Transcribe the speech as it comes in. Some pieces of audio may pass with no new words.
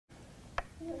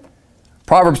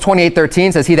Proverbs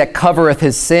 28:13 says, he that covereth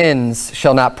his sins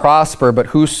shall not prosper, but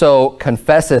whoso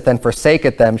confesseth and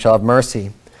forsaketh them shall have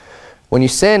mercy. When you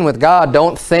sin with God,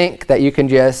 don't think that you can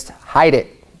just hide it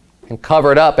and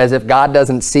cover it up as if God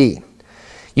doesn't see.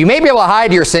 You may be able to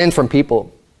hide your sins from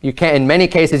people. You can, in many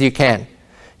cases you can.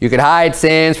 You could hide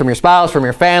sins from your spouse, from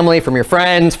your family, from your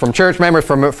friends, from church members,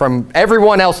 from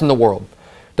everyone else in the world.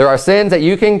 There are sins that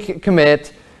you can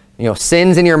commit,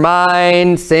 sins in your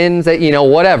mind, sins that,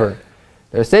 whatever.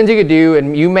 There are sins you could do,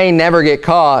 and you may never get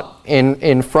caught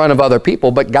in front of other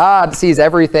people, but God sees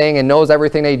everything and knows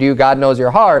everything they do. God knows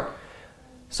your heart.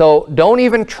 So don't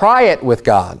even try it with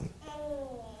God.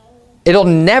 It'll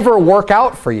never work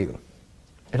out for you.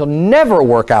 It'll never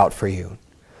work out for you.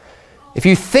 If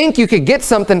you think you could get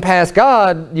something past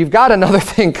God, you've got another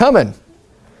thing coming.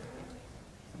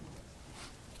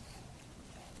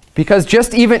 Because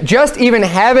just even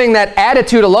having that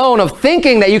attitude alone of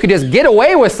thinking that you could just get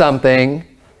away with something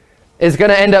is going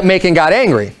to end up making God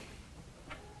angry.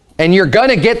 And you're going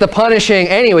to get the punishing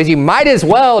anyways. You might as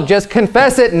well just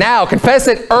confess it now. Confess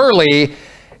it early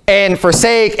and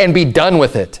forsake and be done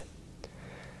with it.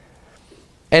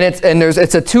 And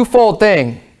it's a twofold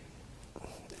thing.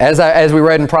 As we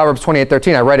read in Proverbs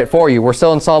 28:13, I read it for you. We're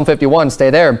still in Psalm 51. Stay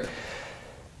there.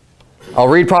 I'll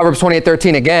read Proverbs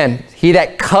 28:13 again. He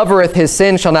that covereth his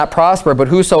sin shall not prosper, but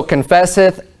whoso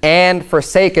confesseth and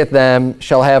forsaketh them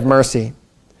shall have mercy.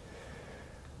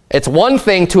 It's one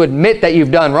thing to admit that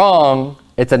you've done wrong.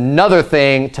 It's another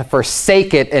thing to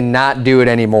forsake it and not do it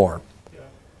anymore.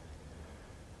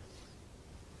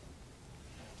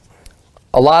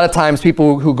 A lot of times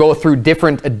people who go through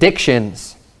different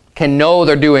addictions can know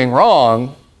they're doing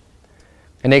wrong,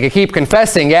 and they can keep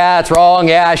confessing, yeah, it's wrong,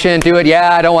 yeah, I shouldn't do it,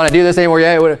 yeah, I don't want to do this anymore,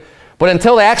 yeah. But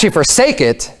until they actually forsake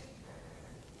it,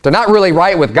 they're not really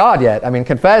right with God yet. I mean,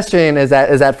 confession is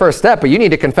that first step, but you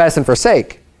need to confess and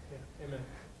forsake.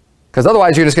 Because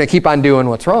otherwise you're just going to keep on doing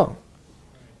what's wrong.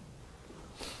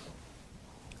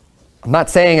 I'm not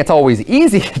saying it's always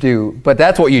easy to do, but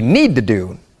that's what you need to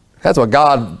do. That's what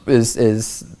God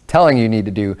is telling you need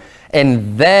to do.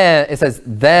 And then it says,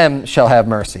 them shall have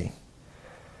mercy.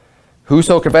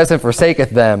 Whoso confesseth and forsaketh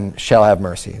them shall have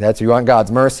mercy. That's if you want God's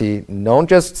mercy. Don't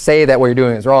just say that what you're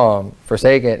doing is wrong.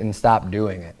 Forsake it and stop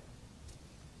doing it.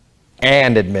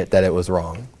 And admit that it was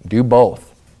wrong. Do both.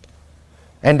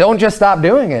 And don't just stop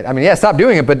doing it. I mean, yeah, stop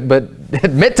doing it, but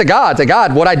admit to God. Say,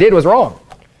 God, what I did was wrong.